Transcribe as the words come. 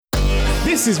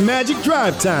This is Magic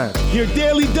Drive Time, your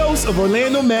daily dose of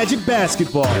Orlando Magic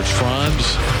basketball. Here's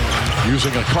Franz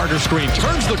using a Carter screen,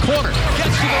 turns the corner,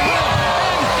 gets to the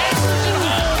rim,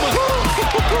 and home.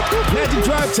 Magic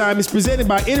Drive Time is presented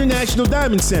by International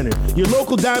Diamond Center, your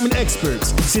local diamond experts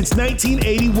since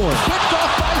 1981. Picked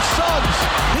off by Suggs.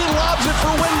 He lobs it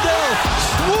for Wendell,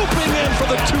 swooping in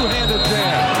for the two-handed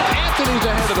jam. Anthony's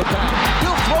ahead of the pack.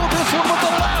 He'll throw this one with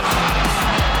the left.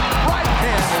 Right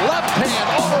hand, left hand,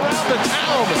 all around the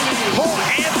town. Cole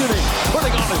Anthony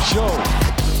putting on a show.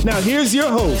 Now here's your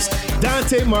host,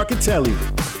 Dante Marchitelli.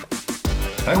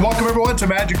 And welcome everyone to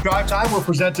Magic Drive Time. We're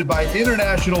presented by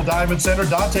International Diamond Center.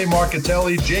 Dante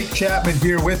Marchitelli, Jake Chapman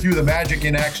here with you. The Magic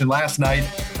in action last night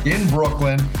in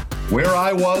Brooklyn, where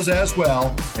I was as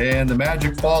well, and the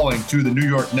Magic falling to the New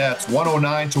York Nets,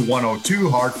 109-102.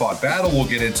 Hard-fought battle. We'll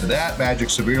get into that. Magic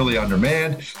severely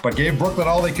undermanned, but gave Brooklyn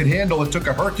all they could handle. It took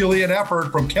a Herculean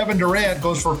effort from Kevin Durant,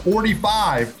 goes for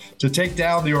 45 to take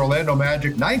down the Orlando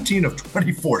Magic. 19 of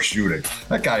 24 shooting.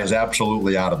 That guy is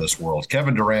absolutely out of this world.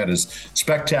 Kevin Durant is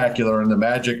spectacular, and the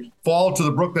Magic fall to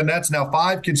the Brooklyn Nets. Now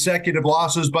 5 consecutive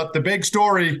losses, but the big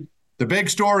story,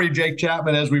 Jake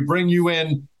Chapman, as we bring you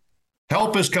in,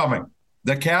 help is coming.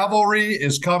 The cavalry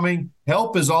is coming.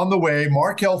 Help is on the way.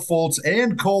 Markelle Fultz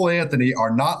and Cole Anthony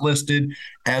are not listed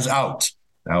as out.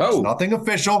 Now, It's nothing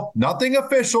official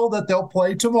that they'll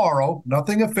play tomorrow.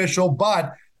 Nothing official,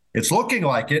 but it's looking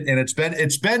like it, and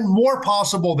it's been more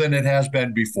possible than it has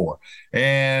been before.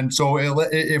 And so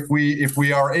if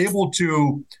we are able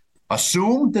to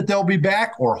assume that they'll be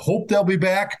back or hope they'll be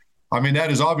back, I mean,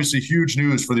 that is obviously huge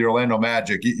news for the Orlando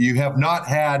Magic. You have not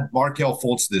had Markelle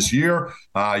Fultz this year.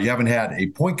 You haven't had a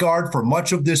point guard for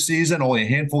much of this season, only a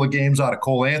handful of games out of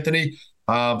Cole Anthony.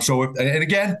 And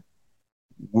again,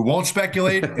 we won't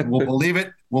speculate, and we'll believe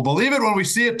it. We'll believe it when we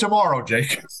see it tomorrow,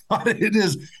 Jake. It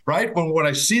is, right? When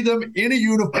I see them in a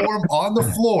uniform on the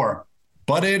floor,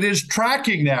 but it is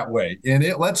tracking that way. And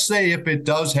let's say if it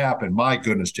does happen, my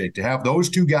goodness, Jake, to have those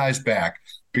two guys back,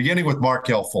 beginning with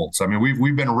Markelle Fultz. I mean,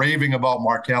 we've been raving about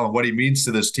Markelle and what he means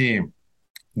to this team.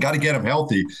 Got to get him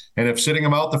healthy. And if sitting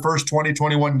him out the first 20,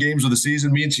 21 games of the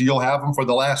season means you'll have him for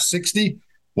the last 60,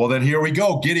 well, then here we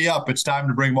go. Giddy up. It's time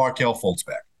to bring Markelle Fultz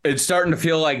back. It's starting to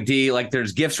feel like, like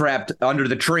there's gifts wrapped under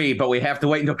the tree, but we have to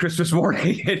wait until Christmas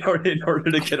morning in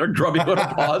order to get our drumming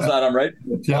applause on them, right?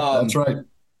 Yeah, that's right.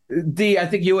 I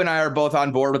think you and I are both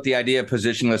on board with the idea of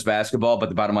positionless basketball, but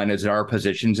the bottom line is there are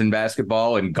positions in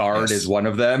basketball, and guard is one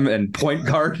of them, and point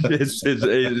guard is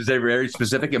a very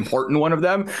specific, important one of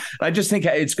them. I just think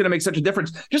it's going to make such a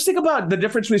difference. Just think about the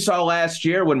difference we saw last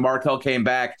year when Markelle came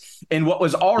back in what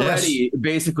was already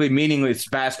basically meaningless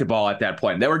basketball at that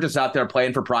point. They were just out there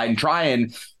playing for pride and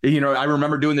trying. I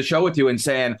remember doing the show with you and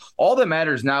saying, all that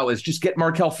matters now is just get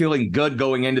Markelle feeling good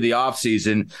going into the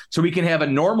offseason so we can have a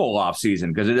normal offseason,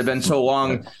 because it had been so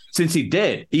long since he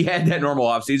did. He had that normal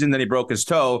offseason, then he broke his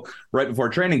toe right before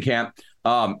training camp.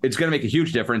 It's going to make a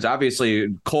huge difference.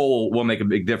 Obviously, Cole will make a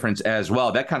big difference as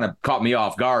well. That kind of caught me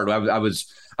off guard.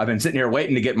 I've been sitting here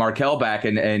waiting to get Markelle back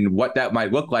and what that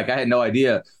might look like. I had no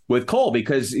idea with Cole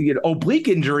because oblique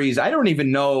injuries, I don't even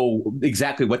know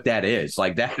exactly what that is.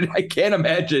 Like that, I can't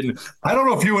imagine. I don't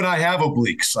know if you and I have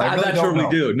obliques. I'm not sure we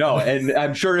do. No, and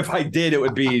I'm sure if I did, it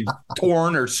would be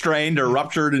torn or strained or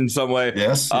ruptured in some way.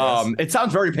 Yes. It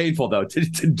sounds very painful though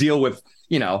to deal with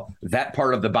that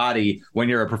part of the body when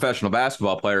you're a professional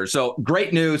basketball player. So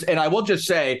great news. And I will just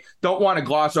say, don't want to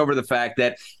gloss over the fact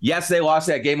that, yes, they lost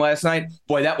that game last night.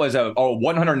 Boy, that was a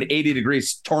 180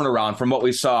 degrees turnaround from what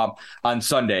we saw on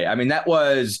Sunday. I mean, that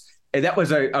was a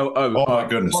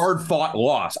hard-fought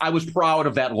loss. I was proud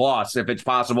of that loss, if it's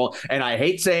possible. And I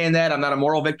hate saying that. I'm not a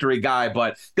moral victory guy,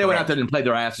 but they went out there and played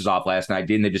their asses off last night,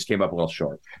 and they just came up a little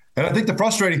short. And I think the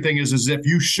frustrating thing is if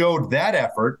you showed that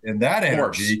effort and that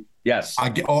energy – yes,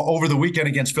 over the weekend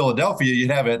against Philadelphia, you'd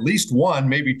have at least one,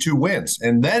 maybe two wins,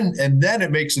 and then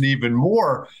it makes it even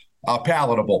more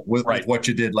palatable with what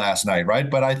you did last night, right?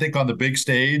 But I think on the big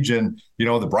stage and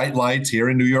the bright lights here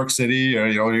in New York City,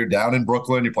 you're down in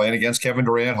Brooklyn, you're playing against Kevin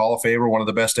Durant, Hall of Famer, one of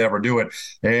the best to ever do it,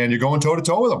 and you're going toe to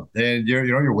toe with him, and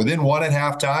you're within one at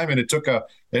halftime, and it took a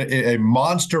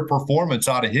monster performance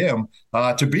out of him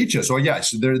to beat you. So yes,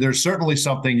 there's certainly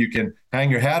something you can hang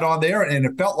your hat on there, and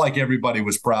it felt like everybody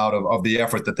was proud of the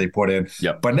effort that they put in.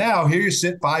 Yep. But now here you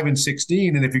sit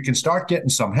 5-16, and if you can start getting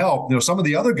some help, some of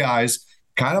the other guys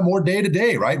kind of more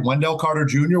day-to-day, right? Wendell Carter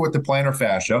Jr. with the plantar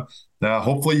fascia.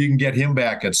 Hopefully you can get him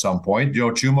back at some point.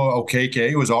 Chuma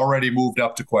Okeke was already moved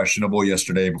up to questionable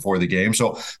yesterday before the game.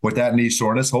 So with that knee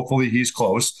soreness, hopefully he's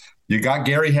close. You got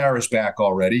Gary Harris back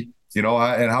already.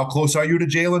 And how close are you to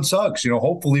Jalen Suggs?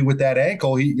 Hopefully with that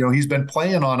ankle, he's been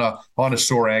playing on a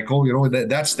sore ankle.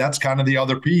 That's kind of the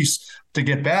other piece to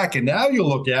get back. And now you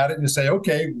look at it and you say,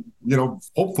 okay,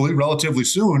 hopefully relatively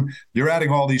soon you're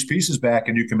adding all these pieces back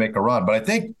and you can make a run. But I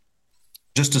think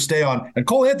just to stay on, and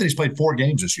Cole Anthony's played 4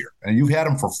 games this year, and you've had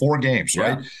him for 4 games,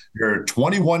 right? You're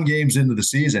 21 games into the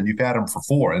season, you've had him for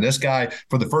 4. And this guy,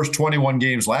 for the first 21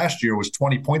 games last year, was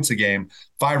 20 points a game,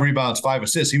 5 rebounds, 5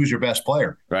 assists. He was your best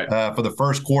player for the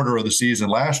first quarter of the season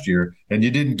last year, and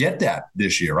you didn't get that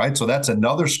this year, right? So that's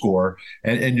another score.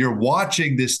 And you're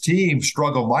watching this team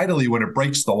struggle mightily when it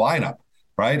breaks the lineup.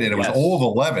 Right. And it was 0 of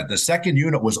 11. The second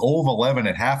unit was 0 of 11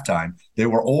 at halftime. They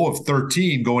were 0 of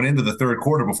 13 going into the third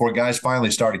quarter before guys finally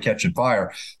started catching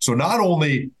fire. So not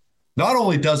only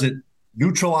does it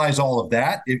neutralize all of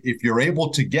that, if you're able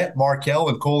to get Markelle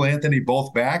and Cole Anthony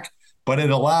both back, but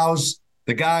it allows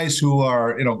the guys who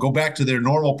are, go back to their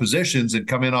normal positions and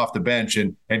come in off the bench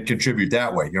and contribute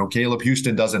that way. Caleb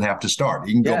Houston doesn't have to start.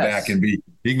 He can go back and be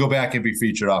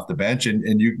featured off the bench,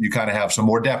 and you kind of have some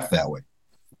more depth that way.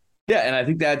 Yeah, and I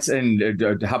think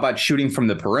and how about shooting from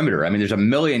the perimeter? I mean, there's a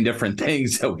million different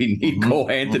things that we need Cole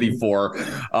Anthony for.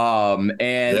 And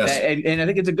I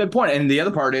think it's a good point. And the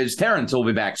other part is Terrence will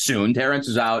be back soon. Terrence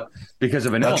is out because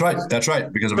of an illness. That's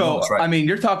right. Because of an illness, right. I mean,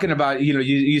 you're talking about,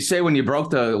 you say when you broke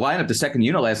the lineup, the second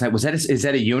unit last night, is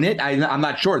that a unit? I'm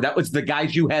not sure. That was the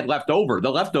guys you had left over,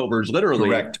 the leftovers, literally.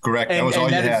 Correct. That was all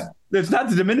you had. It's not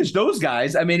to diminish those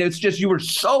guys. I mean, it's just you were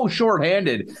so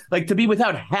shorthanded. Like, to be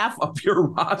without half of your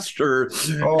roster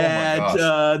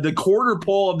at the quarter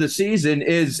pole of the season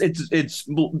it's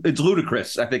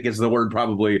ludicrous, I think is the word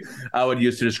probably I would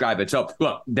use to describe it. So,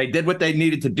 look, they did what they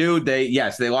needed to do. They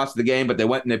lost the game, but they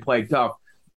went and they played tough.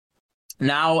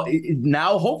 Now,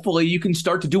 hopefully you can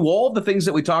start to do all the things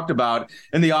that we talked about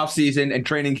in the offseason and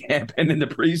training camp and in the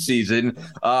preseason.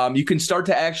 You can start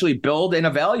to actually build and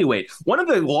evaluate. One of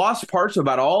the lost parts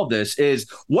about all of this is,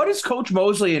 what is Coach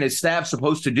Mosley and his staff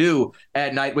supposed to do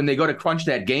at night when they go to crunch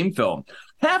that game film?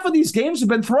 Half of these games have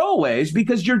been throwaways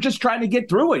because you're just trying to get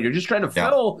through it. You're just trying to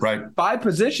fill 5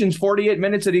 positions, 48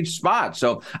 minutes at each spot.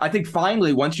 So I think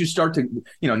finally, once you start to,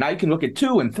 now you can look at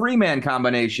 2- and 3-man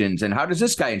combinations and how does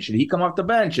this guy, and should he come off the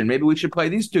bench? And maybe we should play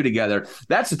these 2 together.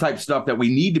 That's the type of stuff that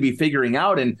we need to be figuring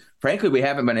out. And frankly, we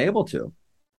haven't been able to.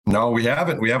 No, we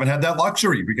haven't. We haven't had that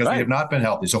luxury because we have not been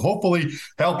healthy. So hopefully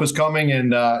help is coming,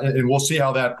 and we'll see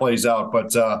how that plays out.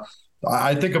 But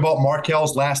I think about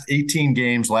Markelle's last 18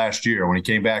 games last year when he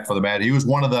came back for the Magic. He had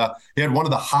one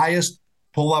of the highest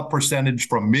pull-up percentage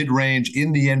from mid-range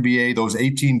in the NBA those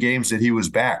 18 games that he was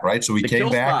back, right? So he came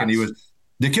back and he was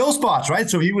the kill spots, right?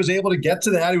 So he was able to get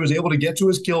to that. He was able to get to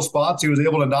his kill spots. He was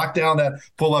able to knock down that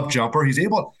pull-up jumper. He's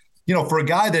able, for a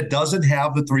guy that doesn't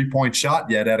have the three-point shot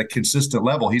yet at a consistent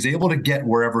level, he's able to get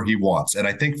wherever he wants. And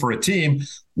I think for a team,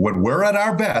 when we're at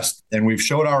our best and we've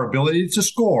showed our ability to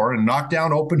score and knock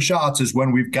down open shots is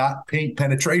when we've got paint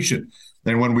penetration.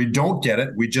 And when we don't get it,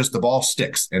 the ball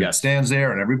sticks and it stands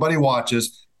there and everybody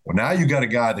watches. Well, now you got a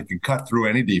guy that can cut through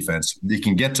any defense. He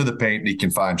can get to the paint and he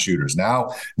can find shooters. Now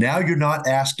you're not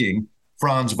asking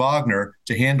Franz Wagner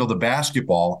to handle the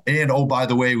basketball. And, oh, by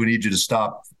the way, we need you to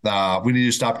stop. We need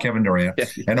you to stop Kevin Durant.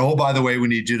 And, oh, by the way, we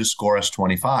need you to score us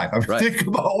 25. I mean, think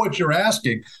about what you're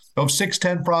asking of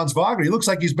 6'10" Franz Wagner. He looks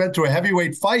like he's been through a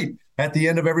heavyweight fight at the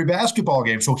end of every basketball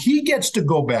game. So he gets to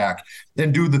go back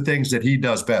and do the things that he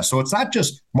does best. So it's not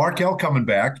just Markelle coming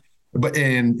back, but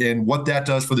and what that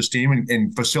does for this team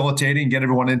and facilitating, get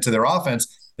everyone into their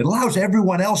offense. It allows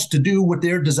everyone else to do what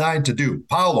they're designed to do.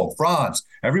 Paolo, Franz,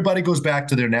 everybody goes back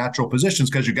to their natural positions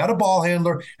because you got a ball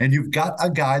handler and you've got a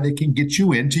guy that can get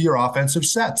you into your offensive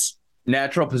sets.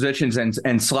 Natural positions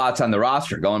and slots on the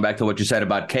roster, going back to what you said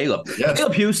about Caleb. Yes.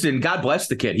 Caleb Houston, God bless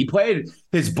the kid. He played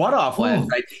his butt off last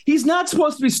night. He's not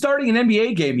supposed to be starting an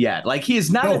NBA game yet. Like, he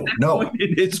is not at that point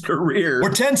in his career.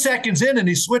 We're 10 seconds in and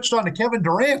he switched on to Kevin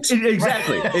Durant.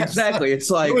 Exactly.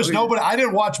 It's like, there was nobody. I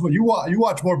didn't watch, you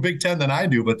watch more Big Ten than I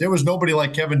do, but there was nobody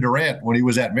like Kevin Durant when he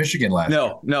was at Michigan last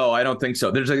year. No, I don't think so.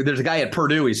 There's a guy at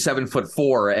Purdue. He's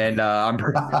 7'4", and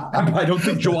I don't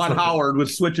think Juwan Howard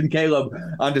was switching Caleb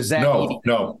onto Zach. No.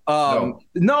 I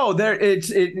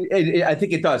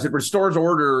think it does. It restores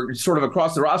order sort of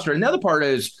across the roster. And the other part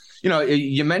is,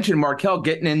 you mentioned Markelle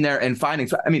getting in there and finding.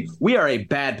 I mean, we are a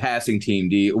bad passing team,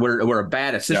 D. We're a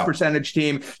bad assist percentage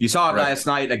team. You saw it last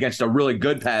night against a really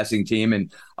good passing team.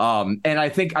 And I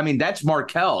think, that's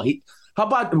Markelle. How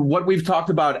about what we've talked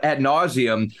about ad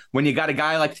nauseum when you got a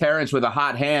guy like Terrence with a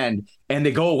hot hand and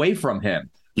they go away from him?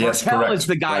 Yes, Markelle correct. is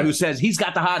the guy who says he's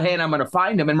got the hot hand, I'm going to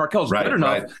find him, and Markelle's good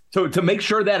enough to make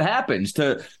sure that happens,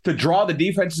 to draw the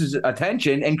defense's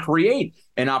attention and create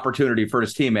an opportunity for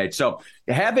his teammates. So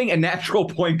having a natural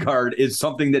point guard is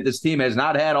something that this team has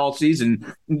not had all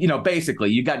season.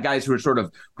 Basically, you got guys who are sort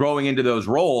of growing into those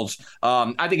roles.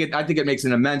 I think it makes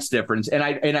an immense difference, and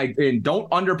don't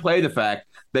underplay the fact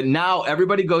that now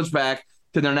everybody goes back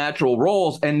to their natural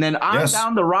roles, and then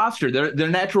down the roster, their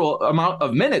natural amount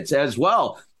of minutes as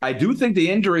well. I do think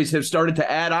the injuries have started to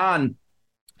add on.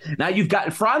 Now you've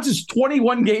got Franz is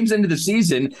 21 games into the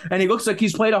season, and he looks like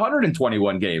he's played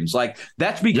 121 games. Like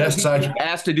that's because he's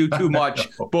asked to do too much,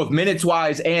 both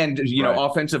minutes-wise and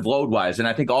offensive load-wise. And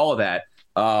I think all of that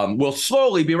will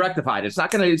slowly be rectified. It's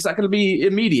not going to be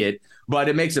immediate, but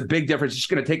it makes a big difference. It's just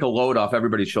going to take a load off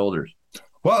everybody's shoulders.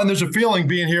 Well, and there's a feeling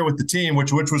being here with the team,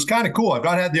 which was kind of cool. I've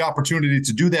not had the opportunity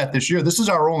to do that this year. This is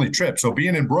our only trip. So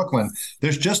being in Brooklyn,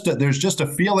 there's just a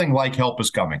feeling like help is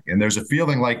coming. And there's a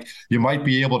feeling like you might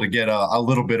be able to get a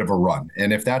little bit of a run.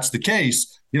 And if that's the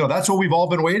case, that's what we've all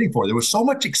been waiting for. There was so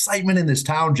much excitement in this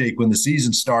town, Jake, when the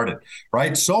season started,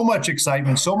 right? So much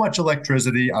excitement, so much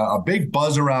electricity, a big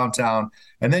buzz around town.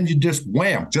 And then you just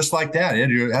wham, just like that.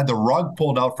 You had the rug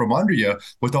pulled out from under you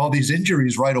with all these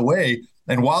injuries right away.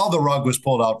 And while the rug was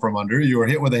pulled out from under, you were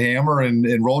hit with a hammer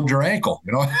and rolled your ankle.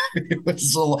 It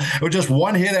was just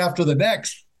one hit after the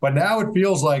next. But now it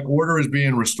feels like order is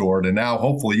being restored. And now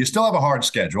hopefully you still have a hard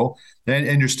schedule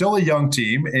and you're still a young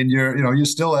team and you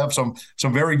still have some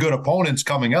very good opponents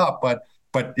coming up.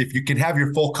 But if you can have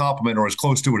your full complement or as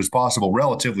close to it as possible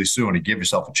relatively soon and give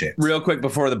yourself a chance. Real quick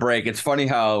before the break, it's funny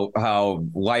how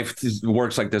life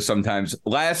works like this sometimes.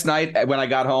 Last night when I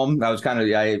got home,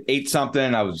 I ate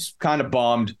something. I was kind of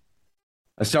bummed.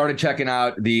 I started checking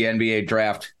out the NBA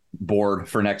draft board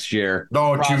for next year.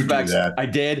 Don't you do that. I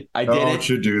did Don't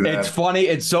you do that. It's funny.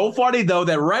 It's so funny, though,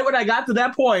 that right when I got to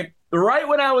that point, right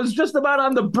when I was just about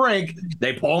on the brink,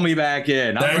 they pull me back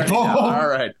in. All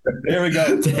right. Here we go.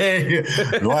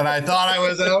 When I thought I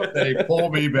was out, they pull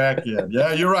me back in.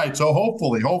 Yeah, you're right. So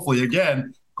hopefully,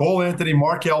 again, Cole Anthony,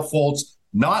 Markelle Fultz,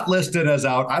 not listed as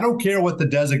out. I don't care what the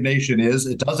designation is.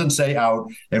 It doesn't say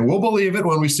out. And we'll believe it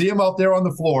when we see him out there on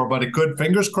the floor, but it could,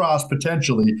 fingers crossed,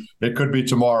 potentially, it could be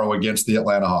tomorrow against the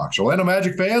Atlanta Hawks. Orlando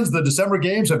Magic fans, the December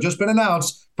games have just been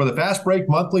announced. For the Fast Break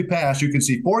monthly pass, you can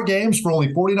see 4 games for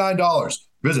only $49.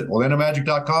 Visit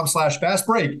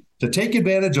OrlandoMagic.com/fastbreak to take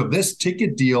advantage of this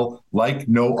ticket deal like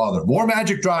no other. More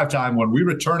Magic Drive Time when we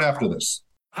return after this.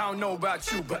 I don't know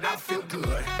about you, but I feel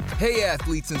good. Hey,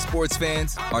 athletes and sports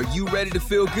fans, are you ready to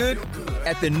feel good?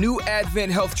 At the new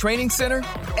Advent Health Training Center,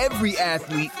 every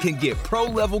athlete can get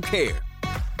pro-level care.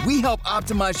 We help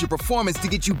optimize your performance to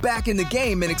get you back in the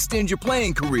game and extend your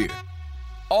playing career.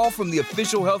 All from the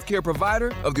official healthcare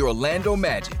provider of the Orlando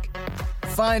Magic.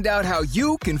 Find out how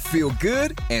you can feel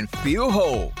good and feel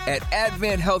whole at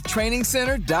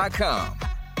AdventHealthTrainingCenter.com.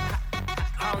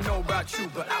 I don't know about you,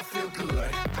 but I feel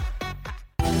good.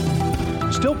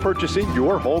 Still purchasing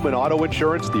your home and auto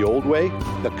insurance the old way,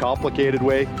 the complicated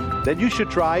way? Then you should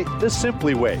try the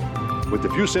Simply way. With a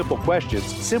few simple questions,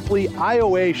 Simply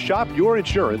IOA shop your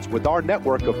insurance with our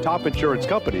network of top insurance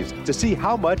companies to see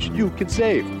how much you can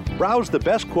save. Browse the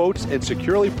best quotes and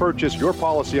securely purchase your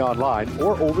policy online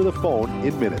or over the phone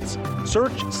in minutes.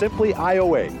 Search Simply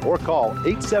IOA or call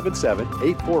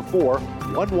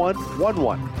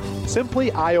 877-844-1111.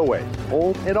 Simply IOA,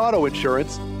 home and auto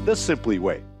insurance the Simply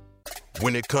way.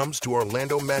 When it comes to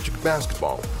Orlando Magic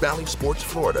basketball, Bally Sports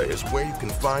Florida is where you can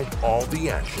find all the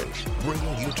action,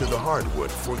 bringing you to the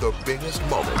hardwood for the biggest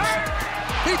moments.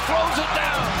 He throws it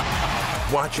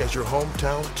down. Watch as your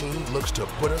hometown team looks to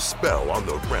put a spell on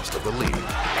the rest of the league.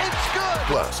 It's good.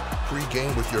 Plus,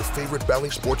 pre-game with your favorite Bally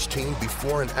Sports team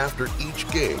before and after each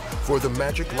game for the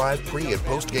Magic Live pre- and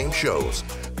post-game shows.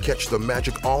 Catch the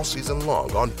Magic all season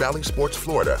long on Bally Sports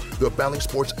Florida, the Bally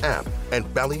Sports app,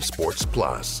 and Bally Sports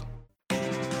Plus.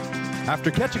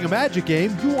 After catching a Magic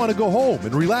game, you want to go home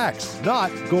and relax, not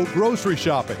go grocery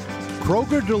shopping.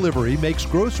 Kroger Delivery makes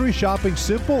grocery shopping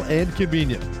simple and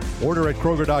convenient. Order at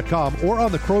Kroger.com or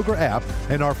on the Kroger app,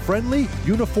 and our friendly,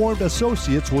 uniformed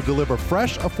associates will deliver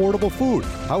fresh, affordable food,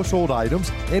 household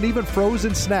items, and even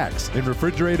frozen snacks in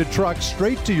refrigerated trucks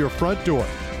straight to your front door.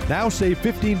 Now save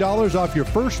 $15 off your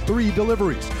first 3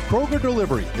 deliveries. Kroger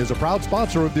Delivery is a proud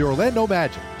sponsor of the Orlando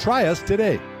Magic. Try us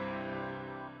today.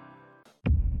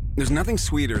 There's nothing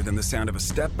sweeter than the sound of a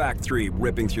step-back 3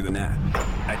 ripping through the net.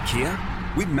 At Kia,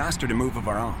 we've mastered a move of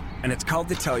our own, and it's called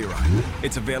the Telluride.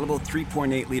 Its available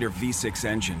 3.8-liter V6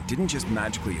 engine didn't just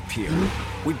magically appear.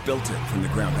 We built it from the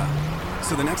ground up.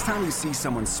 So the next time you see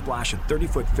someone splash a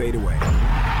 30-foot fadeaway,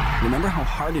 Remember how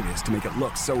hard it is to make it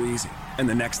look so easy? And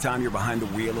the next time you're behind the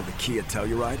wheel of the Kia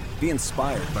Telluride, be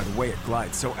inspired by the way it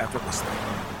glides so effortlessly.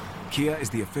 Kia is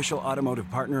the official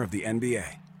automotive partner of the NBA.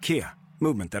 Kia,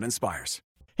 movement that inspires.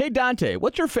 Hey, Dante,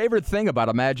 what's your favorite thing about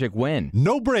a Magic win?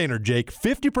 No brainer, Jake.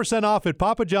 50% off at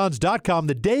papajohns.com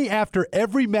the day after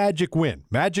every Magic win.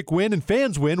 Magic win and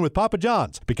fans win with Papa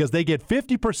John's because they get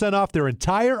 50% off their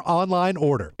entire online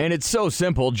order. And it's so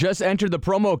simple. Just enter the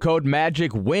promo code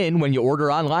MAGICWIN when you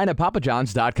order online at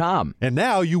papajohns.com. And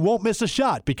now you won't miss a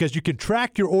shot because you can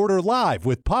track your order live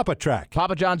with Papa Track.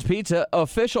 Papa John's Pizza,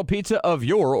 official pizza of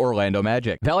your Orlando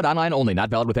Magic. Valid online only,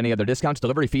 not valid with any other discounts.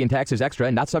 Delivery fee and taxes extra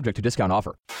and not subject to discount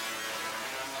offer.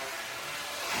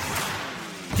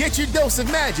 Get your dose of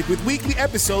magic with weekly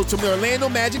episodes from the Orlando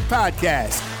Magic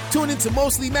Podcast. Tune into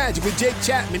Mostly Magic with Jake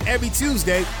Chapman every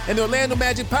Tuesday and the Orlando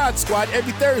Magic Pod Squad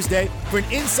every Thursday for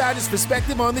an insider's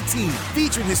perspective on the team,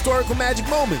 featuring historical Magic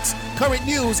moments, current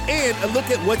news, and a look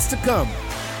at what's to come.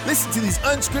 Listen to these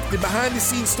unscripted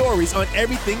behind-the-scenes stories on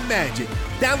everything Magic.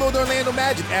 Download the Orlando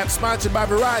Magic app sponsored by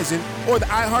Verizon or the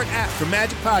iHeart app for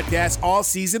Magic Podcasts all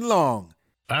season long.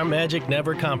 Our Magic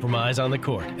never compromise on the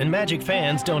court, and Magic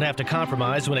fans don't have to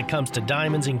compromise when it comes to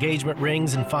diamonds, engagement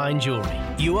rings, and fine jewelry.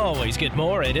 You always get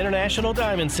more at International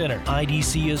Diamond Center.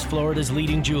 IDC is Florida's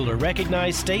leading jeweler,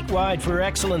 recognized statewide for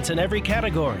excellence in every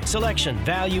category, selection,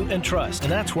 value, and trust.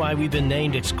 And that's why we've been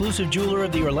named exclusive jeweler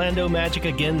of the Orlando Magic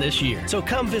again this year. So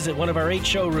come visit one of our 8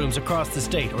 showrooms across the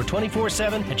state or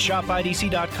 24/7 at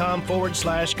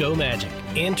shopidc.com/go magic.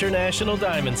 International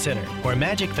Diamond Center, where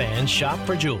Magic fans shop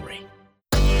for jewelry.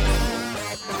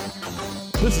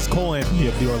 This is Cole Anthony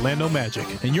of the Orlando Magic,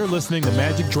 and you're listening to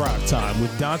Magic Drive Time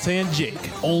with Dante and Jake,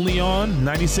 only on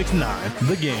 96.9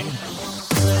 The Game.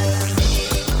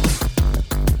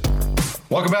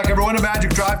 Welcome back, everyone, to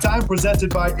Magic Drive Time,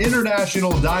 presented by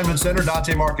International Diamond Center.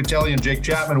 Dante Marchitelli and Jake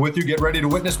Chapman with you. Get ready to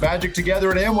witness Magic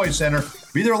together at Amway Center.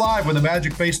 Be there live when the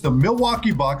Magic face the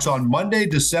Milwaukee Bucks on Monday,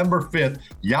 December 5th.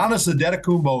 Giannis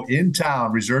Antetokounmpo in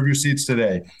town. Reserve your seats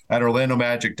today at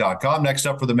OrlandoMagic.com. Next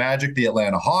up for the Magic, the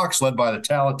Atlanta Hawks, led by the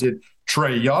talented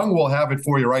Trae Young. We'll have it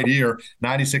for you right here,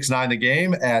 96.9 The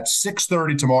Game at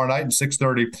 6:30 tomorrow night and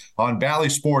 6:30 on Bally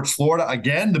Sports Florida.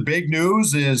 Again, the big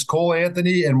news is Cole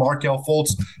Anthony and Markelle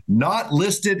Fultz not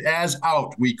listed as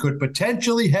out. We could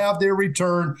potentially have their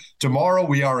return tomorrow.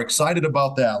 We are excited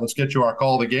about that. Let's get you our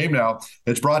call of the game now.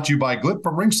 It's brought to you by Glip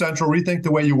from Ring Central. Rethink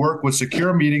the way you work with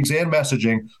secure meetings and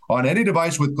messaging on any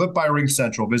device with Glip by Ring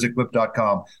Central. Visit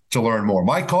glip.com to learn more.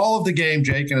 My call of the game,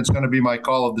 Jake, and it's going to be my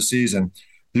call of the season.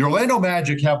 The Orlando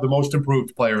Magic have the most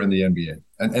improved player in the NBA.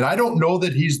 And I don't know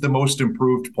that he's the most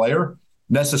improved player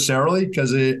necessarily,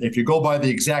 because if you go by the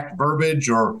exact verbiage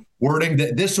or wording,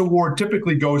 this award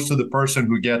typically goes to the person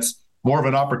who gets more of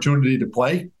an opportunity to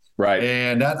play. Right.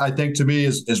 And that, I think, to me,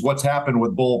 is what's happened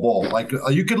with Bol Bol. Like,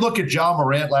 you could look at Ja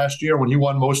Morant last year when he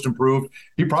won most improved.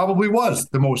 He probably was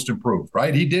the most improved,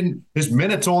 right? His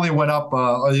minutes only went up,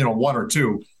 1 or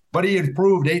 2. But he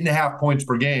improved 8.5 points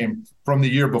per game from the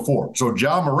year before. So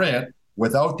Ja Morant,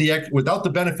 without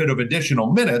the benefit of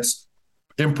additional minutes,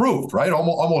 improved, right?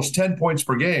 Almost 10 points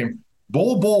per game.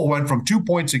 Bol went from 2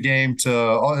 points a game to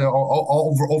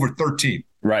over 13.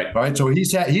 Right. So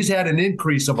he's had an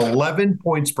increase of 11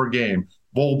 points per game.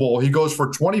 Bol, he goes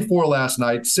for 24 last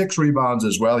night, 6 rebounds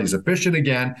as well. He's efficient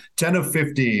again, 10 of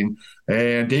 15.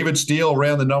 And David Steele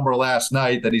ran the number last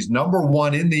night that he's number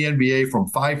 1 in the NBA from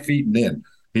 5 feet and in.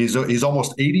 He's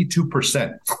almost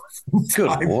 82%. Good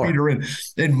 5 Lord. feet are in.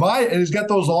 And he's got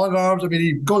those long arms. I mean,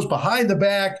 he goes behind the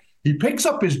back. He picks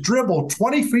up his dribble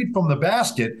 20 feet from the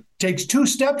basket, takes 2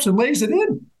 steps and lays it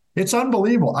in. It's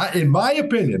unbelievable. In my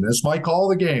opinion, this is my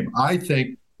call of the game. I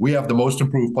think we have the most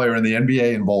improved player in the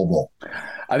NBA in Bol.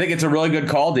 I think it's a really good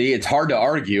call, D. It's hard to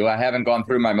argue. I haven't gone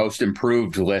through my most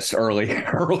improved list early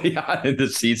on in the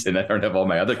season. I don't have all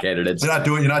my other candidates. You're not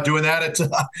doing that at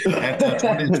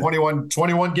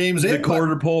 21 games in. The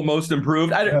quarter poll most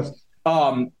improved.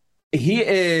 He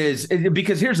is,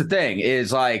 because here's the thing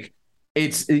is like,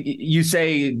 you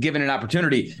say given an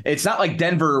opportunity, it's not like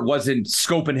Denver wasn't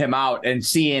scoping him out and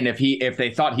seeing if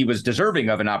they thought he was deserving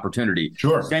of an opportunity.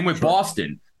 Sure. Same with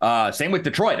Boston. Same with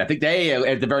Detroit. I think they,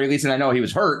 at the very least, and I know he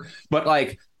was hurt, but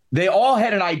like they all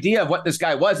had an idea of what this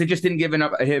guy was. They just didn't give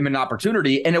him an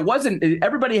opportunity. And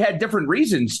everybody had different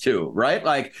reasons to, right?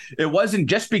 Like it wasn't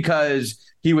just because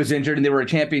he was injured and they were a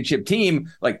championship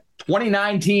team. Like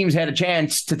 29 teams had a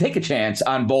chance to take a chance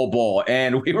on Bowl,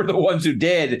 and we were the ones who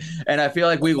did. And I feel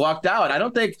like we lucked out. I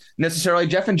don't think necessarily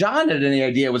Jeff and John had any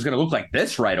idea it was going to look like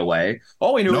this right away.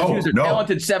 All we knew was he was a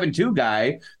talented 7-2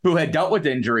 guy who had dealt with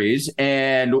injuries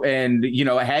and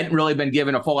hadn't really been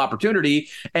given a full opportunity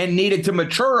and needed to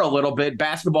mature a little bit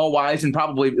basketball wise and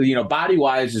probably body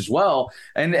wise as well.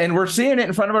 And we're seeing it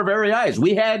in front of our very eyes.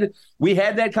 We had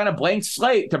that kind of blank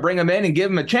slate to bring him in and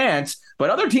give him a chance, but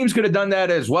other teams could have done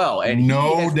that as well. And he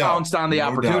has pounced on the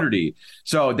opportunity.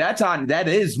 So that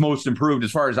is most improved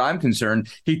as far as I'm concerned.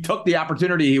 He took the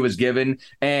opportunity he was given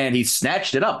and he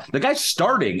snatched it up. The guy's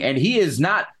starting and he is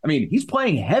not, he's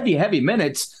playing heavy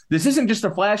minutes. This isn't just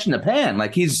a flash in the pan.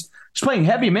 Like he's playing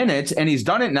heavy minutes and he's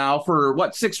done it now for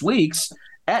 6 weeks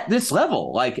at this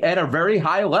level, like at a very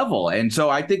high level. And so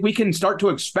I think we can start to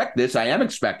expect this. I am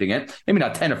expecting it. Maybe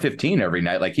not 10 or 15 every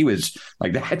night. Like he was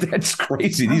like that. That's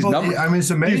crazy. These numbers,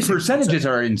 it's amazing. These percentages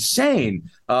are insane.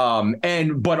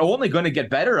 But only going to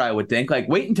get better, I would think. Like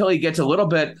wait until he gets a little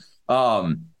bit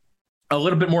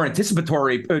more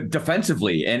anticipatory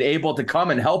defensively and able to come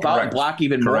and help out and block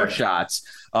even more shots.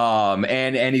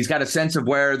 And he's got a sense of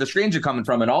where the screens are coming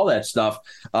from and all that stuff.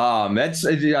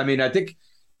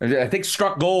 I think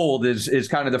struck gold is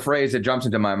kind of the phrase that jumps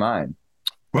into my mind.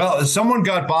 Well, someone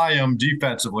got by him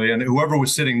defensively, and whoever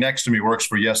was sitting next to me works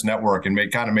for Yes Network and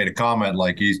made a comment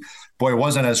like it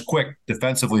wasn't as quick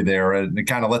defensively there, and it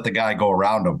kind of let the guy go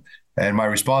around him. And my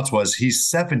response was, he's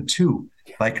 7'2".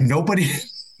 Like nobody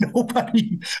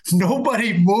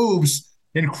moves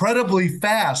incredibly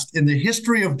fast in the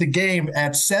history of the game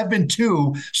at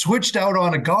 7'2", switched out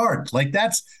on a guard. Like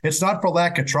it's not for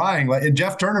lack of trying. Like, and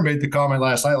Jeff Turner made the comment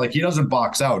last night, like he doesn't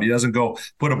box out. He doesn't go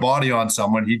put a body on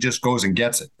someone. He just goes and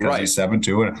gets it because he's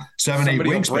 7'2" and 7'8"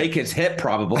 wingspan. Will break his hip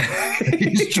probably.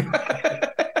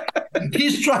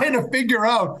 He's trying to figure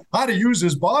out how to use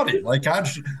his body. How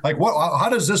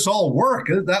does this all work?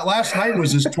 That last night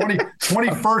was his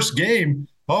 21st game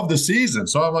of the season.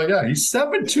 So I'm like, yeah, he's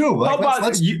 7'2". Like, how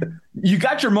about you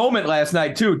got your moment last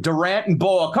night too. Durant and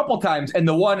Bull a couple times, and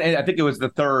the one, and I think it was the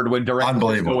third when Durant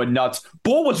was going nuts.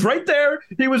 Bull was right there.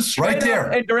 He was right there,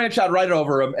 and Durant shot right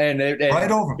over him, and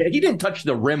right over. He didn't touch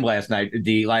the rim last night.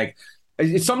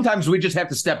 Sometimes we just have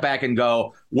to step back and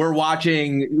go, we're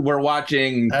watching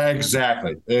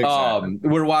exactly.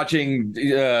 We're watching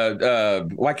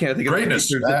why can't I think of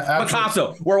greatness?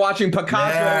 Picasso. We're watching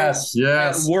Picasso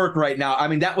at work right now.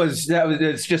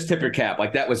 It's just tip your cap.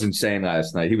 Like that was insane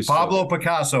last night. He was Pablo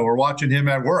Picasso. We're watching him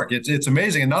at work. It's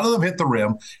amazing, and none of them hit the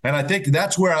rim. And I think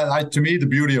that's where to me the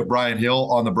beauty of Brian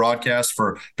Hill on the broadcast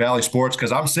for Bally Sports,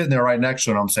 because I'm sitting there right next to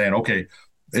him and I'm saying, okay,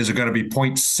 is it going to be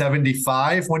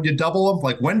 0.75 when you double them?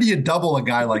 Like, when do you double a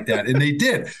guy like that? And they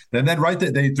did. And then right there,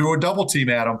 they threw a double team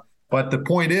at him. But the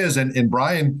point is, and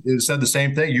Brian said the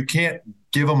same thing, you can't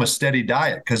give him a steady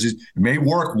diet because it may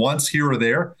work once here or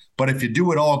there. But if you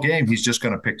do it all game, he's just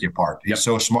going to pick you apart. He's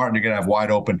so smart, and you're going to have wide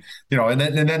open, and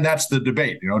then that's the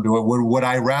debate. Would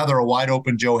I rather a wide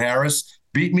open Joe Harris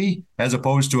beat me as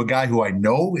opposed to a guy who I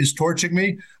know is torching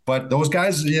me? But those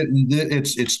guys,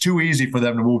 it's too easy for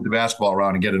them to move the basketball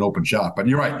around and get an open shot. But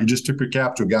you're right. You just tip your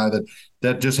cap to a guy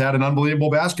that just had an unbelievable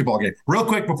basketball game. Real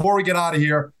quick, before we get out of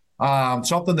here,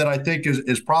 something that I think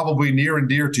is probably near and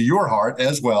dear to your heart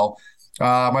as well.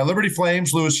 My Liberty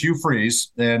Flames lose Hugh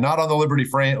Freeze, and not on the Liberty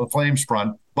Flames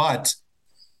front, but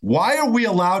why are we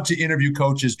allowed to interview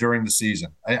coaches during the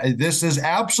season? This is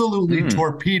absolutely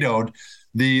torpedoed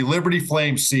the Liberty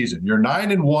Flames season. You're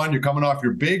 9-1. You're coming off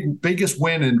your biggest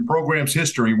win in the program's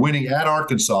history, winning at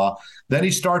Arkansas. Then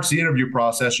he starts the interview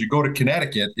process. You go to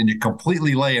Connecticut and you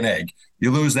completely lay an egg.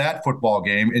 You lose that football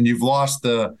game, and you've lost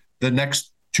the next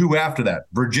two after that.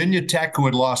 Virginia Tech, who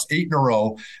had lost 8 in a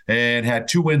row and had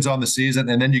 2 wins on the season,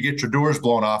 and then you get your doors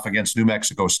blown off against New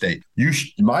Mexico State. In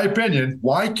my opinion,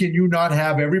 why can you not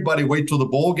have everybody wait till the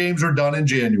bowl games are done in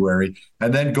January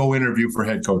and then go interview for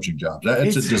head coaching jobs?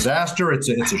 It's a disaster. It's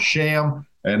a sham,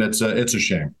 and it's a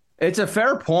shame. It's a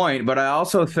fair point, but I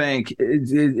also think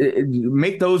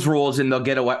make those rules and they'll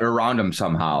get around them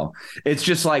somehow. It's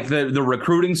just like the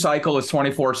recruiting cycle is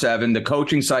 24/7, the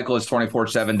coaching cycle is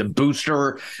 24/7, the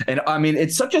booster, and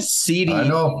it's such a seedy.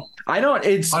 I know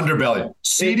it's underbelly,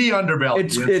 seedy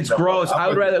underbelly. It's gross. I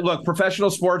would rather look professional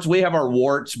sports. We have our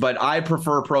warts, but I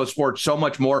prefer pro sports so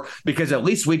much more because at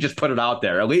least we just put it out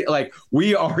there. At least, like,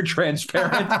 we are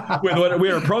transparent with what we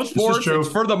are. Pro sports. It's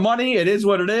for the money. It is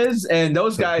what it is. And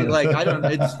those guys, like,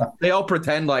 they all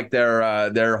pretend like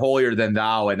they're holier than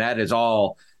thou, and that is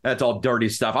all That's all dirty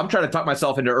stuff. I'm trying to talk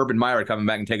myself into Urban Meyer coming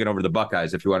back and taking over the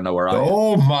Buckeyes, if you want to know where I am.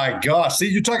 Oh, my gosh. See,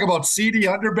 you talk about seedy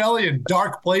underbelly and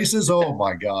dark places. Oh,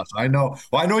 my gosh. I know.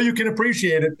 Well, I know you can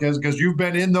appreciate it because you've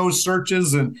been in those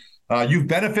searches and you've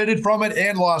benefited from it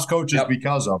and lost coaches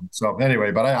because of it. So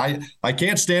anyway, but I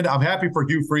can't stand it. I'm happy for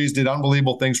Hugh Freeze, did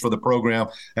unbelievable things for the program,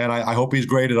 and I hope he's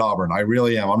great at Auburn. I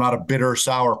really am. I'm not a bitter,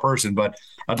 sour person, but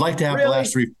I'd like to have the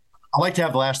last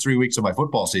 3 weeks of my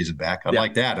football season back. I'd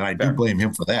like that, and I do blame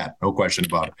him for that. No question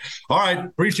about it. All right,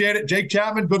 appreciate it. Jake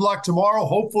Chapman, good luck tomorrow.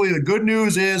 Hopefully, the good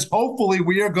news is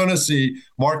we are going to see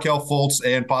Markelle Fultz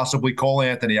and possibly Cole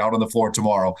Anthony out on the floor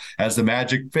tomorrow as the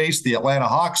Magic face the Atlanta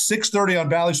Hawks. 6:30 on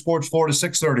Valley Sports Florida,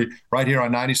 6:30 right here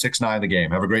on 96.9 The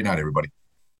Game. Have a great night, everybody.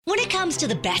 When it comes to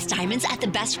the best diamonds at the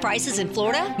best prices in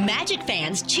Florida, Magic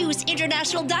fans choose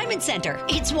International Diamond Center.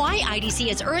 It's why IDC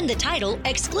has earned the title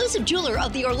exclusive jeweler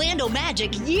of the Orlando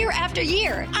Magic year after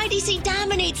year. IDC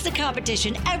dominates the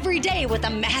competition every day with a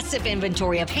massive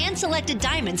inventory of hand-selected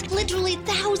diamonds, literally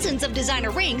thousands of designer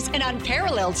rings, an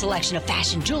unparalleled selection of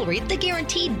fashion jewelry, the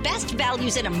guaranteed best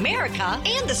values in America,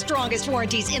 and the strongest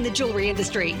warranties in the jewelry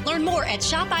industry. Learn more at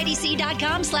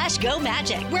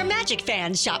shopidc.com/GoMagic, where Magic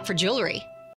fans shop for jewelry.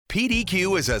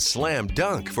 PDQ is a slam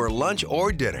dunk for lunch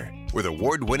or dinner with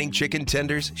award-winning chicken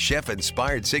tenders,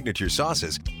 chef-inspired signature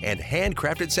sauces, and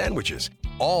handcrafted sandwiches,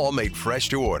 all made fresh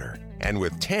to order. And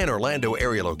with 10 Orlando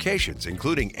area locations,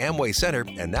 including Amway Center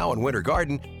and now in Winter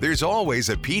Garden, there's always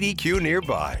a PDQ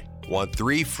nearby. Want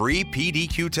 3 free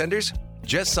PDQ tenders?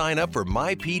 Just sign up for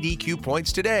My PDQ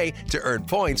Points today to earn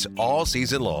points all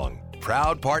season long.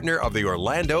 Proud partner of the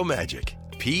Orlando Magic.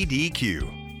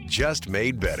 PDQ, just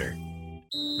made better.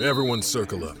 Everyone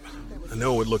circle up. I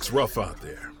know it looks rough out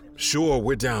there. Sure,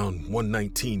 we're down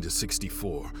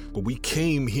 119-64, but we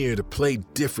came here to play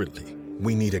differently.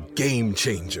 We need a game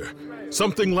changer.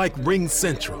 Something like Ring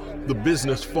Central, the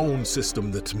business phone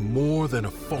system that's more than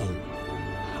a phone.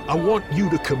 I want you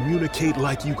to communicate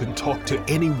like you can talk to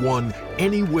anyone,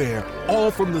 anywhere,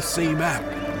 all from the same app.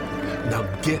 Now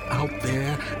get out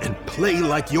there and play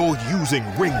like you're using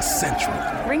Ring Central.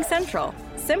 Ring Central.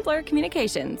 Simpler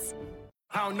communications.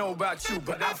 I don't know about you,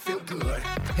 but I feel good.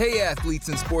 Hey, athletes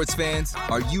and sports fans,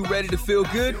 are you ready to feel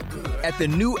good? At the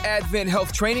new Advent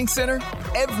Health Training Center,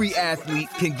 every athlete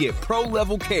can get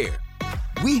pro-level care.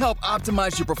 We help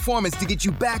optimize your performance to get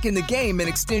you back in the game and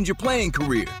extend your playing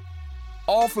career.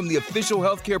 All from the official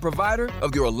healthcare provider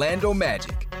of the Orlando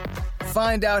Magic.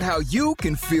 Find out how you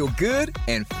can feel good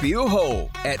and feel whole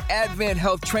at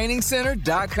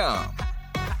AdventHealthTrainingCenter.com.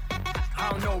 I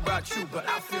don't know about you, but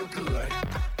I feel good.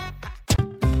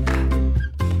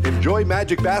 Enjoy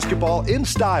Magic basketball in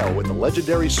style with the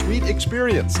legendary Suite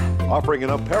Experience. Offering an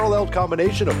unparalleled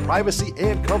combination of privacy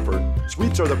and comfort,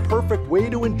 Suites are the perfect way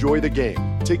to enjoy the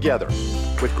game together.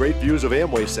 With great views of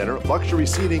Amway Center, luxury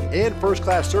seating, and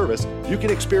first-class service, you can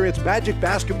experience Magic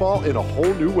basketball in a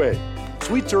whole new way.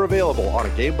 Suites are available on a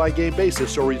game-by-game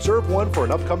basis, so reserve one for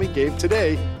an upcoming game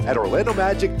today at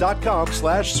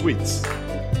orlandomagic.com/suites.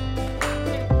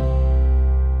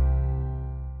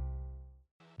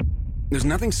 There's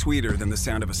nothing sweeter than the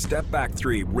sound of a step-back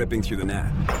 3 ripping through the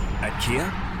net. At Kia,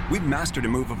 we've mastered a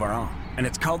move of our own, and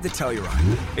it's called the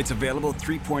Telluride. Its available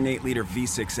 3.8-liter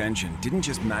V6 engine didn't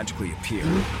just magically appear.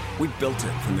 We built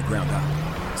it from the ground up.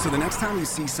 So the next time you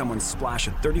see someone splash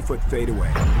a 30-foot fadeaway,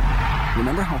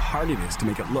 remember how hard it is to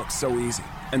make it look so easy.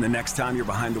 And the next time you're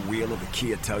behind the wheel of a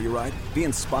Kia Telluride, be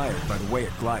inspired by the way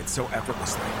it glides so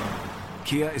effortlessly.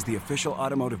 Kia is the official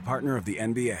automotive partner of the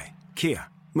NBA. Kia,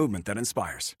 movement that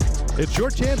inspires. It's your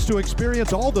chance to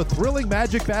experience all the thrilling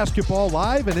Magic basketball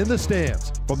live and in the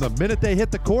stands. From the minute they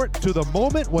hit the court to the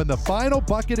moment when the final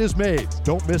bucket is made.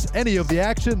 Don't miss any of the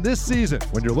action this season.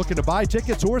 When you're looking to buy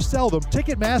tickets or sell them,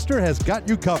 Ticketmaster has got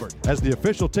you covered. As the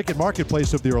official ticket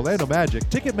marketplace of the Orlando Magic,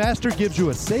 Ticketmaster gives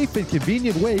you a safe and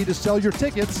convenient way to sell your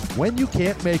tickets when you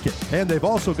can't make it. And they've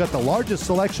also got the largest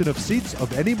selection of seats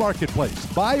of any marketplace.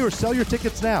 Buy or sell your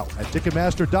tickets now at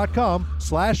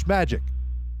Ticketmaster.com/magic.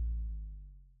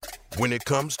 When it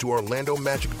comes to Orlando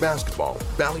Magic basketball,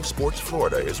 Valley Sports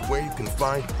Florida is where you can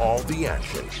find all the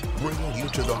action, bringing you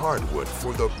to the hardwood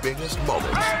for the biggest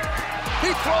moments.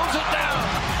 He throws it down.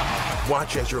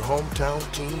 Watch as your hometown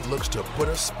team looks to put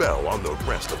a spell on the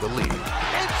rest of the league.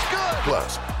 It's good.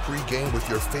 Plus, pre-game with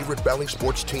your favorite Valley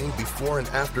Sports team before and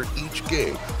after each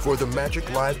game for the Magic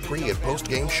Live pre- and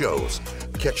post-game shows.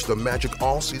 Catch the Magic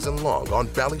all season long on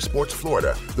Valley Sports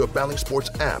Florida, the Valley Sports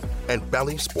app, and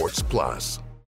Valley Sports Plus.